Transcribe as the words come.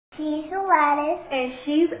She's Alanis. And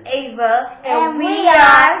she's Ava. And we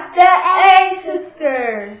are the A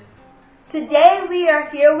Sisters. Today we are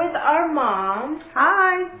here with our mom.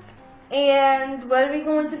 Hi. And what are we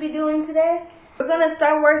going to be doing today? We're going to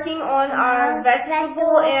start working on our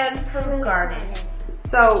vegetable and fruit garden.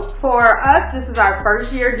 So for us, this is our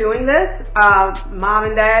first year doing this. Mom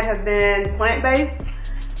and Dad have been plant-based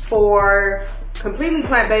completely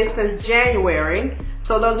plant-based since January.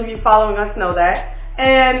 So those of you following us know that.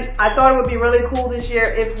 And I thought it would be really cool this year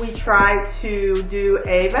if we tried to do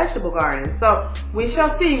a vegetable garden. So we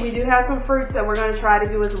shall see. We do have some fruits that we're going to try to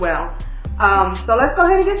do as well. So let's go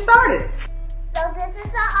ahead and get started. So this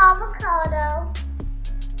is the avocado.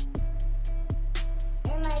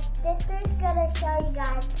 And my sister's going to show you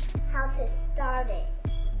guys how to start it.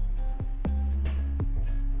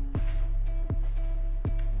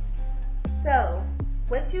 So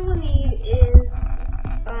what you will need is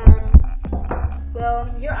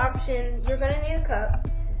well, your option, you're going to need a cup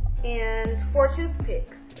and 4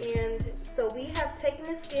 toothpicks. And so we have taken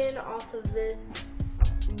the skin off of this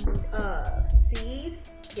seed.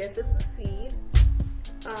 Yes, it's a seed.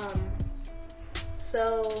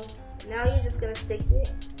 So now you're just going to stick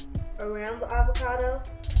it around the avocado.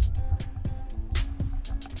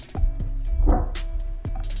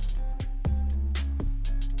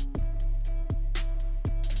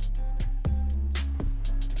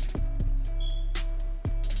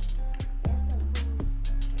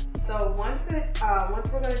 So once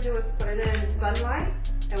we're going to do is put it in the sunlight,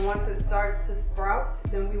 and once it starts to sprout,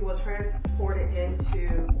 then we will transport it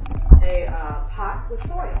into a pot with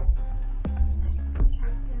soil.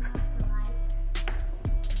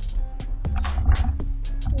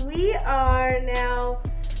 We are now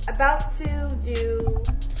about to do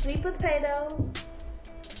sweet potato,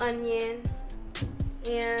 onion,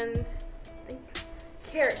 and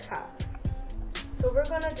carrot tops. So we're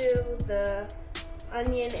going to do the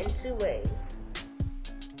onion in 2 ways.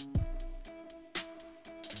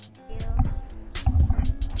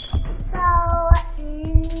 So now we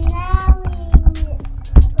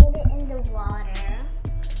put it in the water.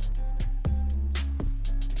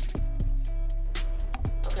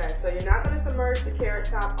 Okay, so you're not going to submerge the carrot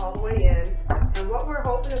top all the way in. And what we're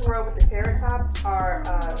hoping to grow with the carrot top are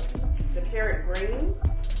the carrot greens.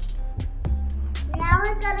 Now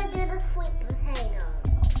we're going to do the sweet potato.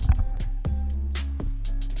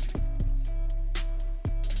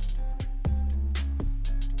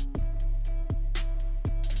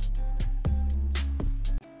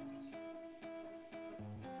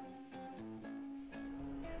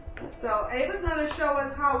 So Ava's going to show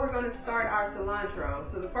us how we're going to start our cilantro.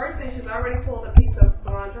 So the first thing, she's already pulled a piece of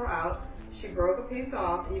cilantro out. She broke a piece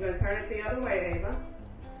off, and you're going to turn it the other way, Ava.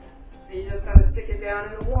 And you're just going to stick it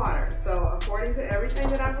down in the water. So according to everything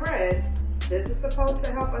that I've read, this is supposed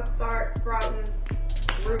to help us start sprouting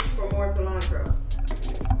roots for more cilantro.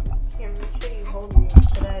 Here, make sure you hold me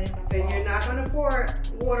so that it doesn't And fall. you're not going to pour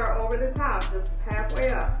water over the top, just halfway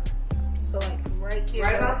up. So like right here.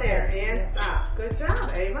 Right about there, and Yeah. stop. Good job,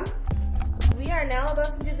 Ava. We are now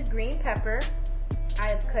about to do the green pepper. I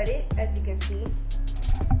have cut it, as you can see.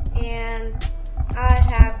 And I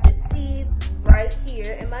have the seeds right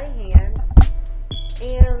here in my hand.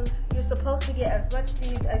 And you're supposed to get as much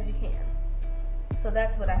seeds as you can. So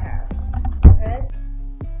that's what I have. Okay?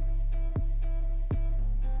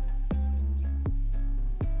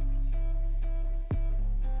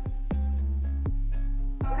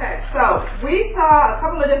 Okay, so we saw a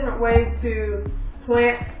couple of different ways to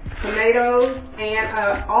plant tomatoes and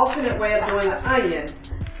an alternate way of doing the onion.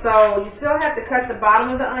 So you still have to cut the bottom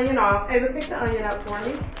of the onion off. Ava, pick the onion up for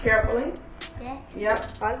me, carefully. Yep.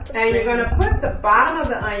 And you're going to put the bottom of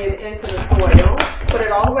the onion into the soil. Put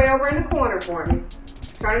it all the way over in the corner for me.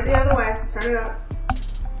 Turn it the other way. Turn it up.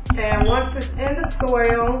 And once it's in the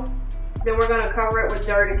soil, then we're going to cover it with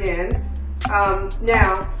dirt again.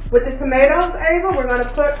 Now, with the tomatoes, Ava, we're going to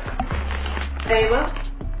put,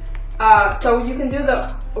 so you can do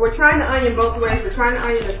we're trying the onion both ways. We're trying the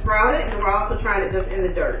onion to sprout it, and we're also trying it just in the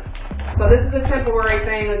dirt. So this is a temporary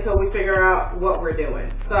thing until we figure out what we're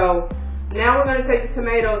doing. So now we're going to take the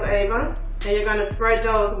tomatoes, Ava, and you're going to spread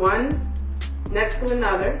those one next to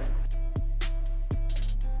another.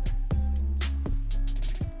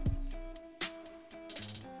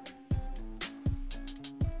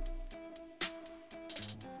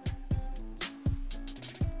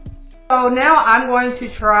 So now I'm going to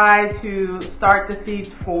try to start the seeds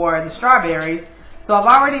for the strawberries. So I've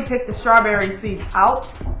already picked the strawberry seeds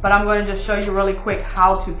out, but I'm going to just show you really quick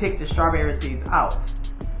how to pick the strawberry seeds out.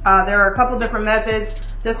 There are a couple different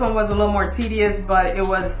methods. This one was a little more tedious, but it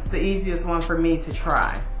was the easiest one for me to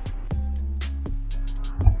try.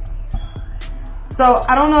 So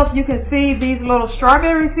I don't know if you can see, these little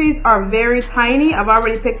strawberry seeds are very tiny. I've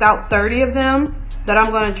already picked out 30 of them that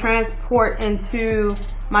I'm going to transport into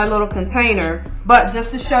my little container. But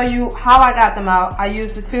just to show you how I got them out, I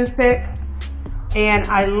used a toothpick and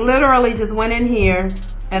I literally just went in here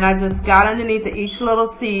and I just got underneath each little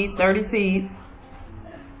seed, 30 seeds,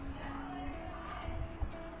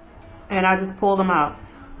 and I just pulled them out.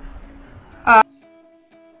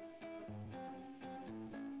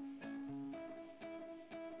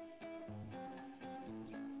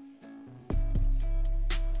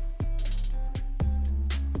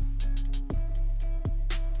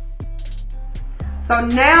 So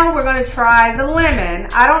now we're going to try the lemon.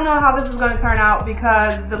 I don't know how this is going to turn out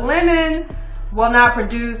because the lemon will not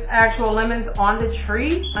produce actual lemons on the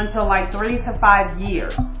tree until like 3 to 5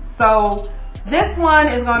 years. So this one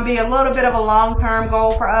is going to be a little bit of a long-term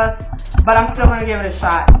goal for us, but I'm still going to give it a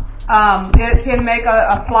shot. It can make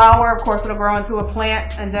a flower. Of course, it'll grow into a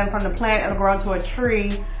plant, and then from the plant, it'll grow into a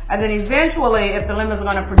tree. And then eventually, if the lemons are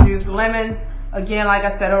going to produce lemons, again, like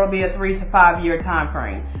I said, it'll be a 3 to 5 year time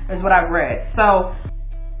frame, is what I've read. So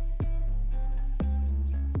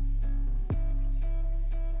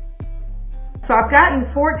I've gotten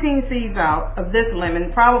 14 seeds out of this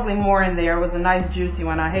lemon, probably more in there. It was a nice juicy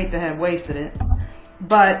one. I hate to have wasted it.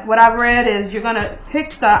 But what I've read is you're going to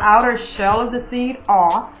pick the outer shell of the seed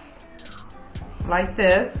off, like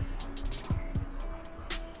this.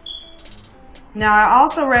 Now, I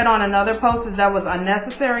also read on another post that was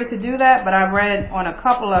unnecessary to do that, but I read on a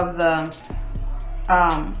couple of the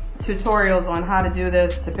tutorials on how to do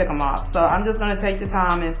this to pick them off. So I'm just going to take the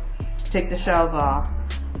time and pick the shells off.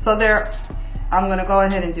 So I'm going to go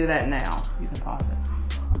ahead and do that now. You can pause it.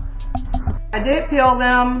 I did peel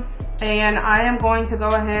them, and I am going to go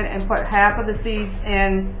ahead and put half of the seeds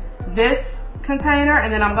in this container,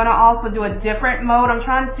 and then I'm going to also do a different mode. I'm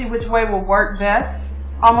trying to see which way will work best,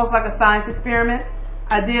 almost like a science experiment.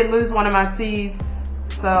 I did lose one of my seeds,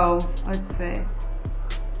 so let's see.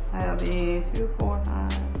 That'll be 2, 4,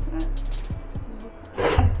 5,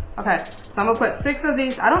 6. Okay, so I'm going to put 6 of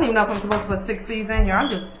these. I don't even know if I'm supposed to put 6 seeds in here.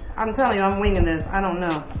 I'm telling you, I'm winging this. I don't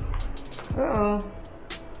know. Uh-oh.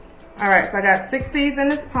 Alright, so I got 6 seeds in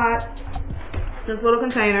this pot, this little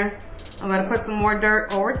container. I'm going to put some more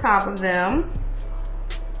dirt over top of them.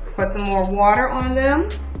 Put some more water on them.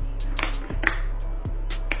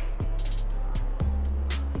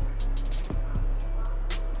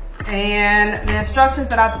 And the instructions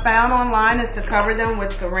that I found online is to cover them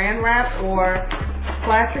with saran wrap or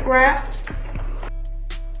plastic wrap.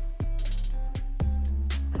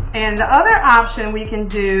 And the other option we can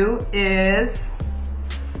do is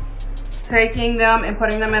taking them and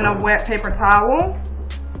putting them in a wet paper towel,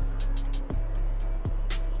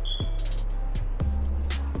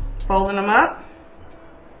 folding them up,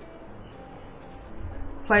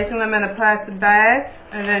 placing them in a plastic bag,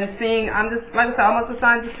 and then seeing, I'm just, like I said, almost a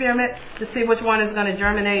science experiment to see which one is going to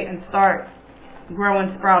germinate and start growing,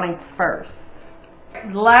 sprouting first.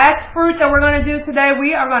 Last fruit that we're going to do today,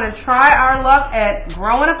 we are going to try our luck at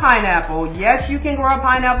growing a pineapple. Yes, you can grow a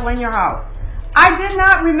pineapple in your house. I did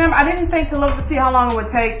not remember, I didn't think to look to see how long it would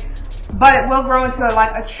take, but it will grow into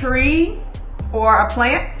like a tree or a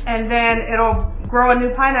plant, and then it'll grow a new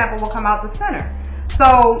pineapple will come out the center.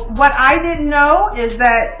 So what I didn't know is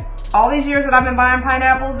that all these years that I've been buying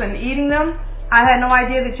pineapples and eating them, I had no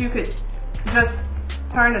idea that you could just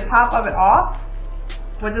turn the top of it off,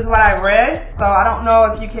 which is what I read. So I don't know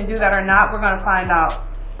if you can do that or not. We're going to find out.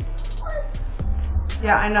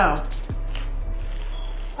 Yeah, I know.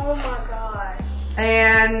 Oh my gosh.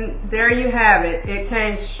 And there you have it. It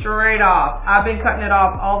came straight off. I've been cutting it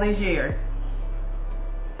off all these years.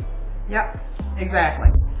 Yep, exactly.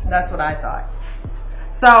 That's what I thought.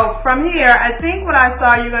 So from here, I think what I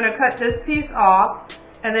saw, you're going to cut this piece off,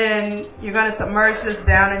 and then you're going to submerge this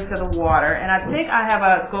down into the water. And I think I have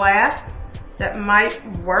a glass that might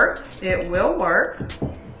work. It will work.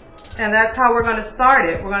 And that's how we're going to start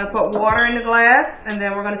it. We're going to put water in the glass, and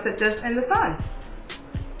then we're going to sit this in the sun.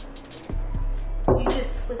 You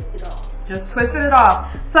just twist it off. Just twisted it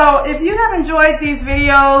off. So if you have enjoyed these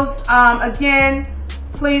videos, again,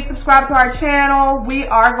 please subscribe to our channel. We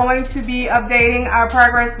are going to be updating our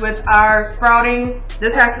progress with our sprouting.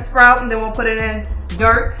 This has to sprout, and then we'll put it in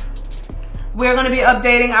dirt. We're going to be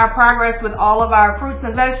updating our progress with all of our fruits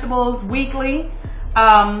and vegetables weekly.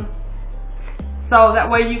 So that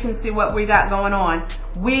way you can see what we got going on.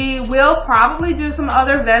 We will probably do some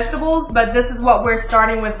other vegetables, but this is what we're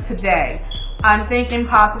starting with today. I'm thinking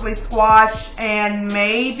possibly squash and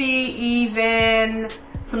maybe even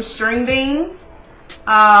some string beans.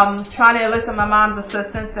 trying to enlist my mom's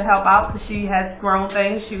assistance to help out because she has grown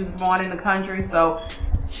things. She was born in the country, so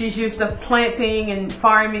she's used to planting and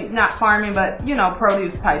farming, not farming, but you know,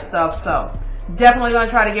 produce type stuff. So definitely gonna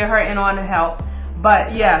try to get her in on to help.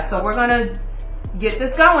 But yeah, so we're gonna get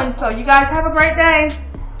this going. So you guys have a great day.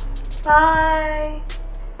 Bye.